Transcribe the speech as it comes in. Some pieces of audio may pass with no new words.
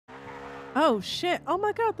Oh shit! Oh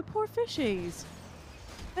my god, the poor fishies.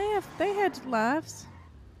 They had lives.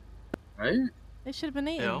 Right? They should have been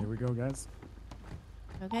eaten. Yeah. Here we go, guys.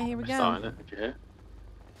 Okay, here we go. Starting it. Okay.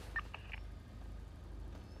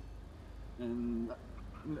 And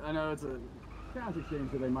I know it's a cash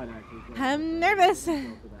exchange, so they might actually. I'm nervous.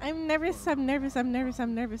 I'm nervous. I'm nervous. I'm nervous.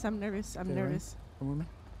 I'm nervous. I'm nervous. I'm Okay, nervous. Come with me.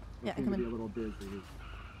 Yeah, Seem come to be in. a little busy.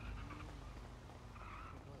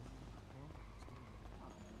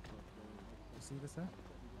 You see this there?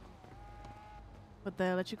 With the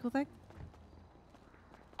electrical thing?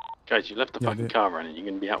 Guys, you left the Yeah, fucking the- car running. You're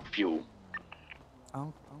gonna be out of fuel.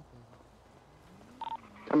 I'll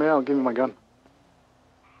Come here, I'll give you my gun.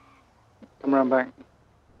 Come around back.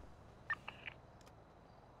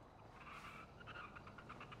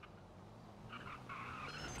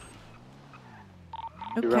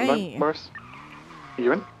 You around Okay. back, Boris? Are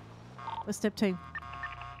you in? What's step 2?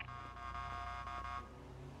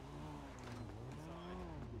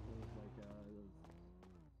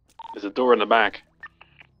 There's a door in the back.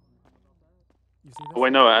 You see this? Oh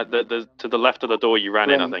wait, no, to the left of the door you ran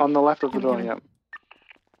in, I think. On the left of the Come door, in. yeah.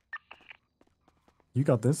 You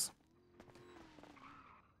got this.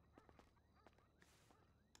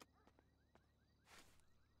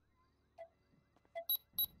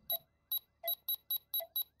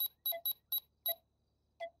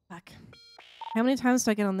 Fuck. How many times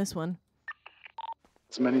do I get on this one?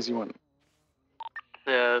 As many as you want.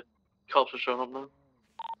 Yeah, cops are showing up now.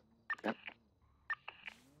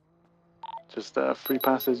 Just free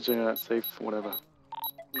passage, safe, whatever.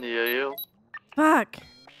 Yeah, yeah. Fuck.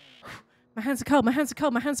 My hands are cold. My hands are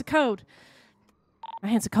cold. My hands are cold. My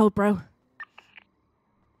hands are cold, bro.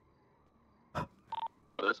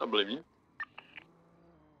 Yes, I believe you.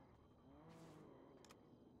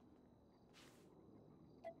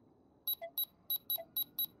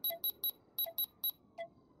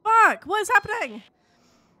 Fuck! What is happening?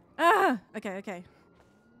 Ah! Okay, okay.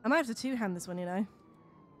 I might have to two-hand this one, you know.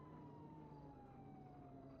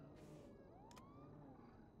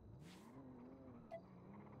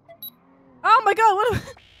 Oh my god,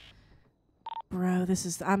 what Bro,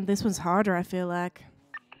 this one's harder, I feel like.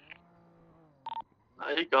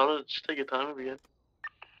 I got it. Just take your time again.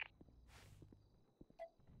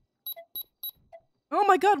 Oh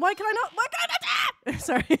my god, why can I not? Why can I not?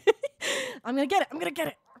 Sorry. I'm gonna get it. I'm gonna get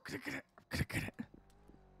it. I'm gonna get it. I'm gonna get it.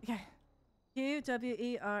 Okay.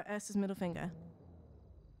 Q-W-E-R-S is middle finger.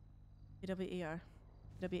 Q-W-E-R.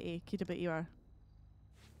 W-E. Q-W-E-R.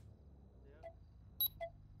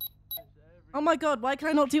 Oh my god, why can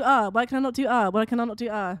I not do R? Why can I not do R? Why can I not do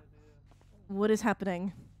R? What is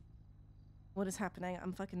happening? What is happening?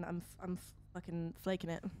 I'm fucking flaking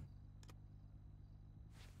it.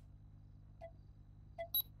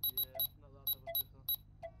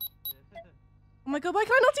 Oh my god, why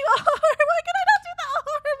can I not do R? Why can I not do the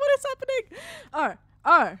R? What is happening? R.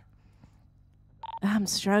 R. I'm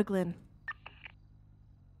struggling.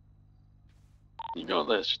 You got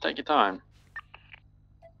this. Just take your time.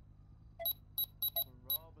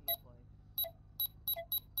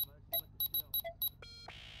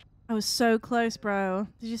 I was so close, bro.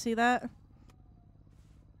 Did you see that?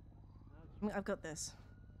 I've got this.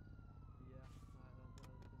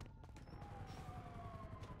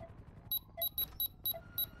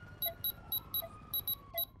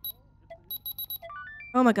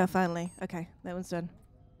 Oh my god, finally. Okay, that one's done.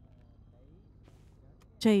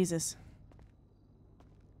 Jesus.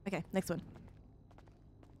 Okay, next one.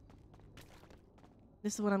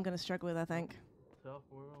 This is the one I'm going to struggle with, I think. Tough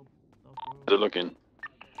world. How's it looking?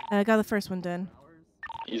 I got the first one done.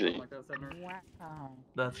 Easy. Wow.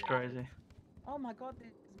 That's crazy. Oh my god,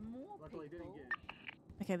 there's more people.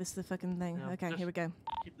 Okay, this is the fucking thing. Yeah, Okay, just- here we go.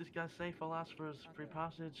 Keep this guy safe. I'll ask for his free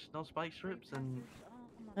passage, no spike strips, and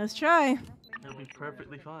Let's try. he'll be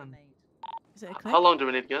perfectly fine. Is it a click? How long do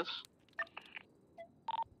we need, guys?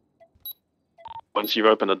 Once you've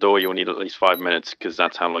opened the door, you'll need at least 5 minutes, because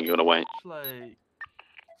that's how long you're gonna wait. It's like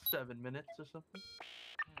 7 minutes or something.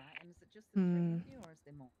 Alright, and is it just the three Hmm. of you or is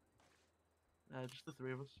there more? Just the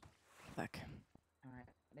three of us. Fuck. Alright,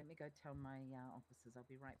 let me go tell my officers. I'll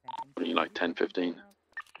be right back. Only like 10, 15.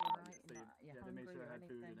 Yeah, they made sure I had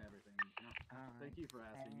food and everything. Thank you for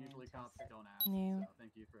asking. Usually cops don't ask, Yeah. so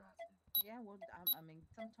thank you for asking. Yeah, well, I mean,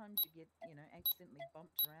 sometimes you get, accidentally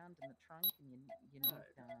bumped around in the trunk and you need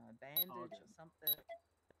a bandage or good. something.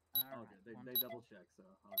 All good. They double check, so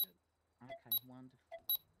all good. Okay, wonderful.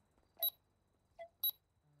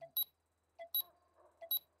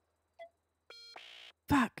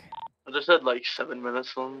 Fuck. I just had like 7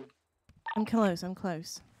 minutes on. I'm close. I'm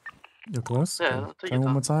close. You're close. Yeah, Okay. take Try your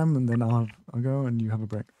one more time. time, and then I'll go, and you have a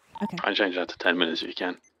break. Okay. Try and change that to 10 minutes if you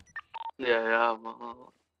can. Yeah.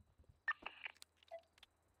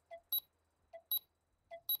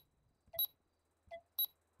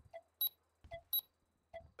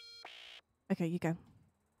 Okay, you go.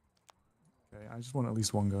 Okay, I just want at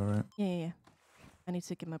least one go, right? Yeah. I need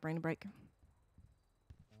to give my brain a break.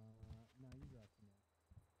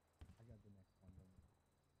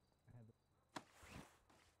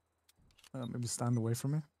 Maybe stand away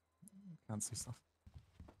from me. Can't see stuff.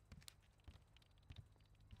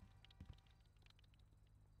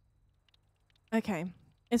 Okay.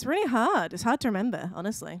 It's really hard. It's hard to remember,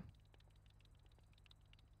 honestly.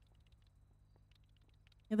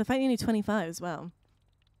 Yeah, the fact you need 25 as well.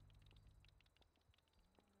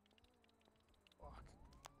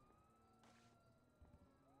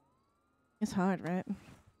 It's hard, right?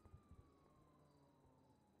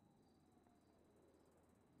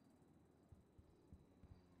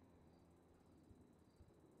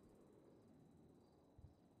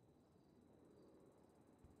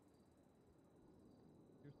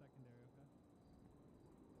 You're secondary, okay?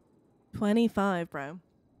 25, bro.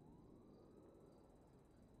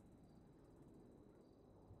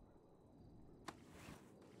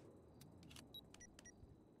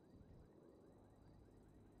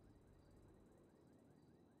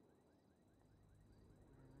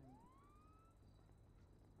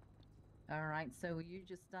 All right, so you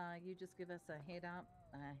just give us a head up,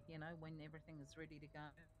 you know, when everything is ready to go.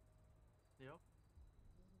 Yep.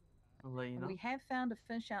 I'll let you know. We have found a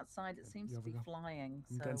fish outside that seems You to have a be go. flying,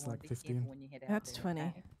 I'm so getting to like be 15. careful when you head out That's there. 20.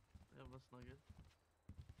 Okay? Yeah, that's not good.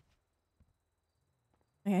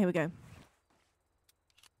 Okay, here we go.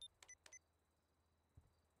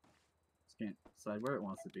 Just can't decide where it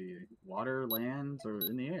wants to be. Water, land, or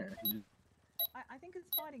in the air. I think it's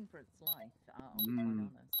fighting for its life. I'll be Mm,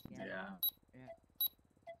 quite honest. yeah.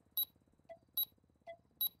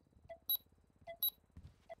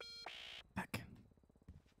 Back.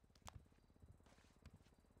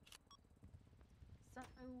 So,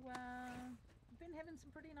 we've been having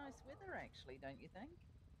some pretty nice weather, actually, don't you think?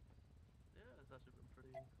 Yeah, it's actually been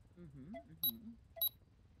pretty.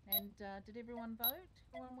 And did everyone vote?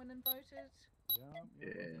 Everyone went and voted? Yeah.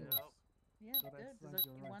 Yeah, Gotta good. exercise There's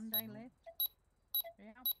your only rights, one day you know? left.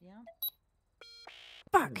 Yeah.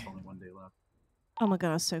 Fuck. There's only one day left. Oh my god,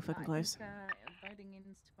 I was so fucking I close. think, voting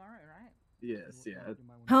ends tomorrow, right? Yes, yeah. You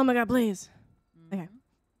might wanna Oh my god, please. Okay.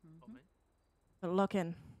 Oh, mate. Gotta lock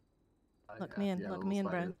in. Lock me in. Yeah, Lock little me in,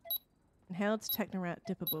 bro. slide. Inhaled technorat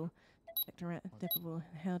dippable. Technorat dippable.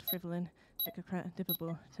 Inhaled frivolin. Technocrat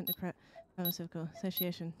dippable. Technocrat pharmaceutical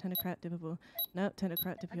association. Technocrat dippable. Nope.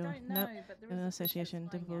 Technocrat I dippable. don't know, Nope. but there is a fish Association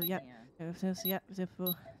that's flying dippable. out Yep. here. Yep.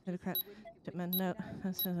 Dippable. Technocrat. So when you Tipman. get Nope. out,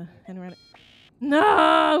 That's you Technocrat. can No!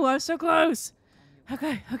 I was so close. on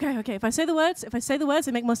your Okay. If I say the words,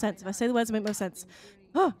 it make more sense. If I say the words, it make more sense.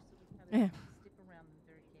 Oh. Yeah.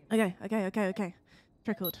 Okay.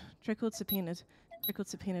 Trickled, subpoenaed. Trickled,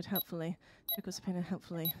 subpoenaed, helpfully. Trickled, subpoenaed,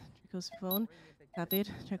 helpfully. Trickled, phone. Savid.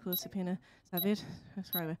 Trickled, subpoena. Savid.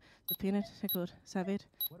 Subscriber. Subpoenaed. Trickled. Savid.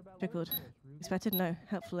 Trickled. Expected? No.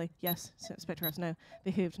 Helpfully? Yes. Spectre House? No.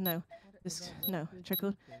 Behooved? No. Just no.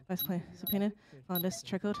 Trickled. Vice claim. Subpoenaed. Fondest.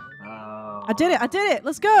 Trickled. I did it.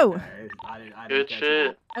 Let's go. Okay. I didn't Good catch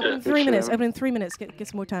shit. Open in Good 3 minutes. shit. Open in 3 minutes. Get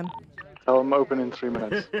some more time. Tell them open in 3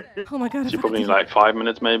 minutes. Oh my god. I So you fucking probably did need it. like 5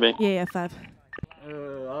 minutes, maybe. Yeah, 5. it.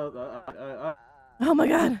 Oh my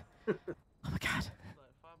god. Oh my god.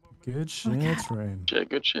 Like 5 more minutes. Good shit, Okay. Rayne. Shit,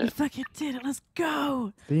 good We shit. fucking did it. Let's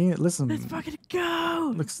go. Listen, Let's fucking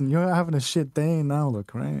go. listen, you're having a shit day now,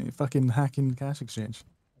 look, right? You're fucking hacking cash exchange.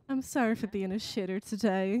 I'm sorry for being a shitter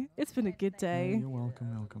today. It's been a good Yeah, day. you're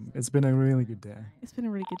welcome. It's been a really good day. It's been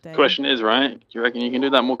a really good day. Question is, right? Do you reckon you can do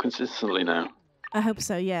that more consistently now? I hope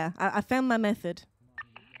so, yeah. I found my method.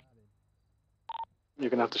 You're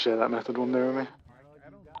gonna have to share that method one day with me.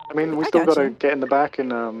 I mean, we I still gotta gotcha. get in the back and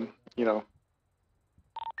you know,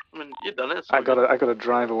 I mean, you've done it. So I gotta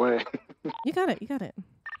drive away. You got it.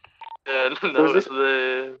 Yeah, So no, is it's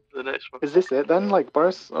the next one. Is this it then, like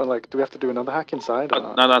Boris, or like do we have to do another hack inside? Or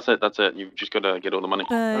not? No, that's it. You've just got to get all the money.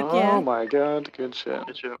 But Oh yeah. my god, good shit.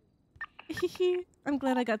 Good shit. I'm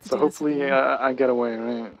glad I got to So do this with hopefully you. I get away,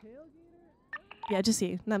 right? Yeah, just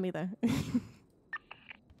you. Not me, though.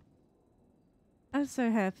 I'm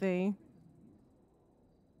so happy.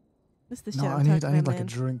 This is the shit No, I'm I need talking about, like a man.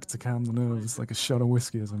 drink to calm the nerves, like a shot of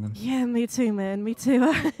whiskey or something. Yeah, me too, man. Me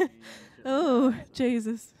too. Oh,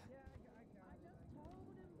 Jesus.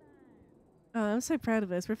 Oh, I'm so proud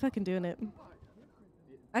of us. We're fucking doing it.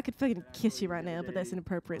 I could fucking kiss you right now, but that's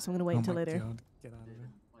inappropriate, so I'm gonna wait until my later. God, get out of here.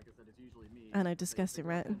 Like I said, it's usually me. I know, disgusting,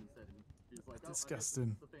 right? He's like, "Oh, okay,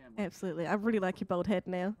 Disgusting. it's the family." Absolutely. I really like your bald head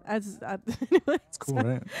now. It's cool,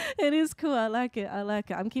 right? It is cool. I like it. I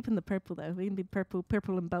like it. I'm keeping the purple though. We can be purple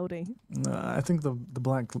and baldy. I think the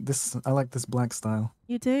black. I like this black style.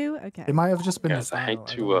 You do? Okay. It might have just been the Guys, I style.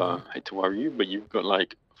 hate don't know. to worry you, but you've got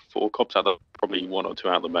like 4 cops out of probably 1 or 2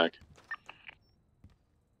 out the back.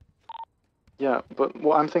 Yeah, but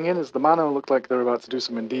what I'm thinking is the manor look like they're about to do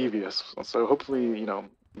something devious, so hopefully, you know,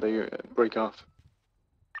 they break off.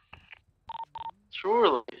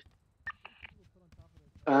 Surely.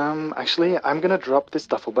 Actually, I'm gonna drop this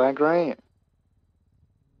duffel bag, right?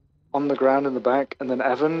 On the ground in the back, and then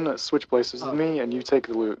Evan, switch places with me, and you take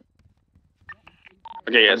the loot.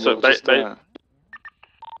 Okay, yeah, And so we'll just,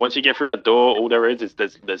 once you get through the door, all there is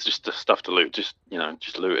there's just the stuff to loot. Just, you know,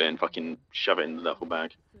 just loot it and fucking shove it in the duffel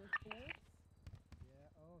bag.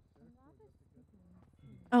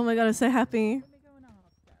 Oh my god, I'm so happy.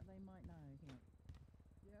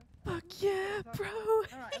 Fuck yeah, bro.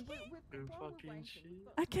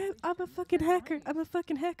 I can't. I'm a fucking hacker. I'm a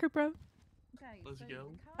fucking hacker, bro. Let's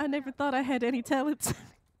go. I never thought I had any talents.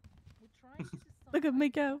 Look at me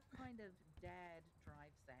go.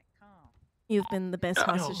 You've been the best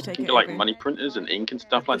hostage You taker can get like ever. money printers and ink and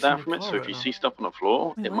stuff like that from it. So if you see stuff on the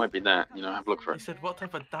floor, Wait, it what? might be that. You know, have a look for He it. said, what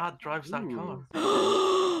type of dad drives that car?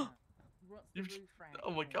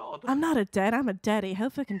 Oh my god. I'm not a dad. I'm a daddy. How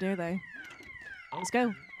fucking dare they? Let's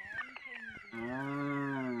go.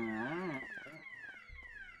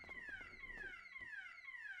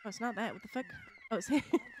 Oh, it's not that. What the fuck? Oh, it's here.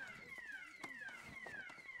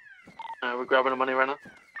 We're grabbing the money right now.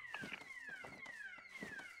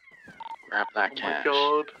 Grab that Oh cash. my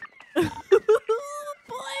god.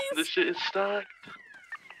 Boys! This shit is stacked.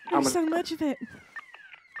 There's so much of it.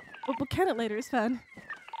 We'll count it later. It's fine.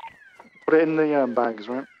 Put it in the bags,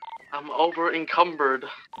 right? I'm over encumbered.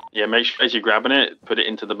 Yeah, make sure as you're grabbing it, put it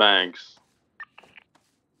into the bags.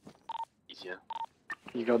 Easier.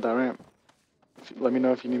 You got that right. Let me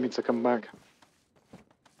know if you need me to come back.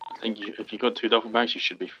 I think if you've got 2 duffel bags, you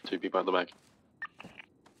should be 2 people at the back.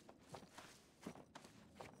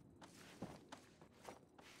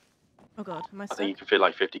 Oh god, am I I stuck? think you can fit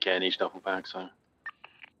like 50k in each duffel bag, so.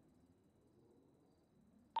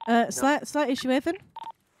 Slight issue, Evan.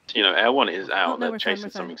 You know, L1 is out. Oh, no, They're we're fine, chasing we're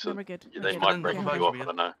fine. something, so No, we're good. We're they good. might break Okay. you off. I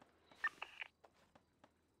don't know.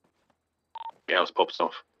 Yeah, else pops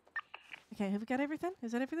off. Okay, have we got everything?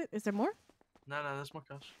 Is that everything? Is there more? No, there's more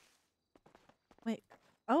cash. Wait.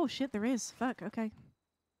 Oh shit, there is. Fuck. Okay.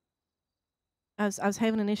 I was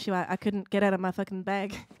having an issue. I couldn't get out of my fucking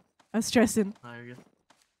bag. I was stressing. No, you're good.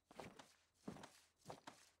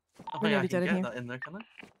 I We're think I nearly can done in get here. that in there, can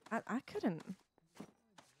I? I couldn't.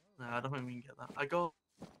 No, I don't think we can get that. I got...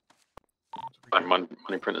 Like money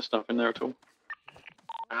printer stuff in there at all?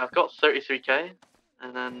 I've got 33k,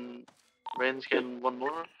 and then Rayne's getting 1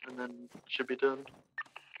 more, and then should be done.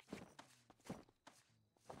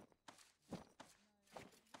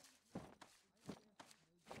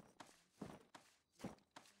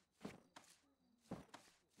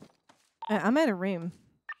 I'm at a room.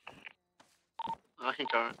 I can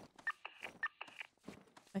go.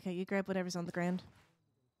 Okay, you grab whatever's on the ground.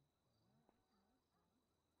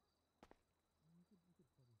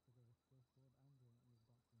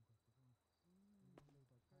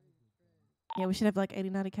 Yeah, we should have like 80,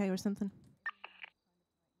 90k or something.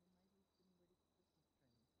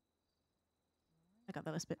 I got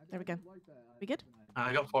the list bit. There we go. We good?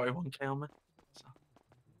 I got 41k on me. So.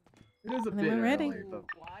 It is a And then bit we're ready. early, but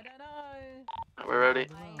I don't know. We're ready.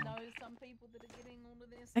 I know some people that are getting all of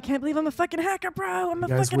this. I can't believe I'm a fucking hacker, bro. I'm a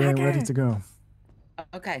Guys, fucking we're hacker. ready to go.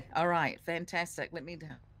 Okay, all right, fantastic. Let me do.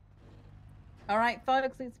 All right,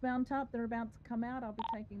 folks, it's mount up. They're about to come out. I'll be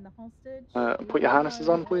taking the hostage. Put your harnesses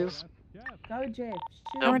on, please. Go, Jeff.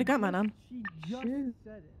 I already got mine on. Shoot.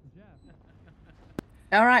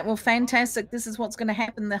 All right, well, fantastic. This is what's going to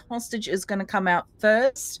happen. The hostage is going to come out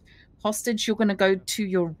first. Hostage, you're going to go to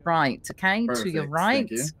your right, okay? To your Perfect, right.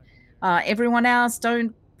 thank you. Everyone else,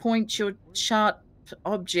 don't point your sharp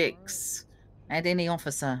objects at any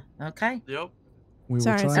officer, okay? Yep. We will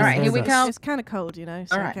Sorry, try sorry. our All right, here we best. go. It's kind of cold, you know.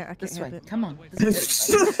 So All I right, can't this help way. it. Come on.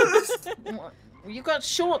 You got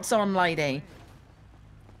shorts on, lady.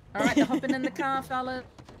 All right, they're hopping in the car, fella.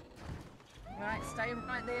 All right, stay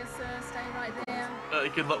right there, sir. Stay right there.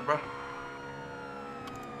 Good luck, bro.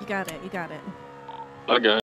 You got it. You got it. Okay.